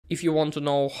If you want to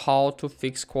know how to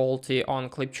fix quality on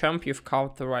ClipChamp, you've come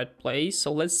to the right place. So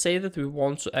let's say that we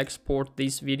want to export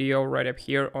this video right up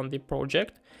here on the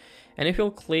project. And if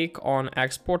you'll click on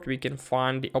export, we can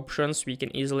find the options. We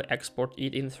can easily export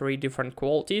it in 3 different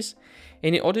qualities.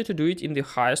 And in order to do it in the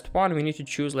highest one, we need to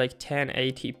choose like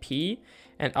 1080p.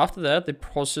 And after that, the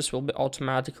process will be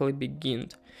automatically begin.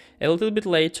 A little bit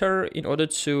later, in order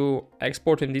to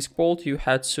export in this quality, you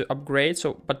had to upgrade.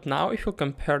 But now if you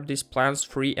compare these plans,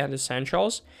 free and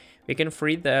essentials, we can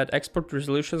see that export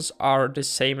resolutions are the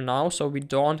same now. So we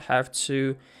don't have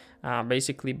to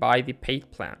basically buy the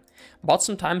paid plan. But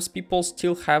sometimes people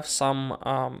still have some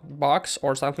bugs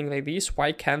or something like this.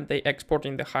 Why can't they export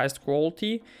in the highest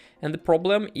quality? And the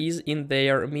problem is in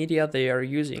their media they are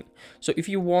using. So if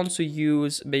you want to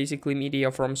use basically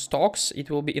media from stocks, it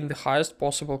will be in the highest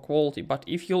possible quality. But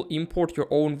if you'll import your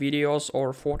own videos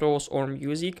or photos or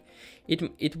music,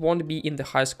 it won't be in the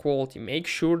highest quality. Make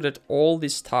sure that all the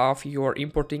stuff you are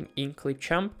importing in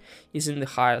ClipChamp is in the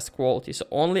highest quality. So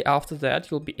only after that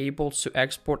you'll be able to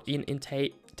export in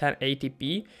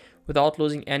 1080p without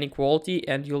losing any quality,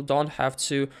 and you don't have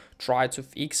to try to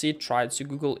fix it, try to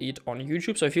Google it on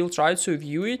YouTube. So if you'll try to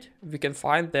view it, we can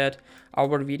find that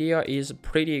our video is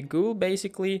pretty good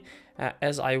basically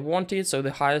as I want it. So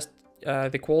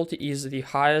the quality is the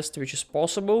highest which is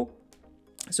possible.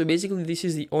 So basically this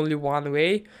is the only one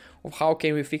way of how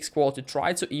can we fix quality.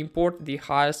 Try to import the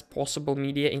highest possible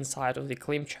media inside of the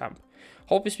ClipChamp.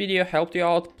 Hope this video helped you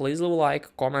out. Please leave a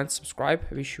like, comment, subscribe.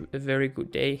 I wish you a very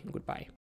good day. Goodbye.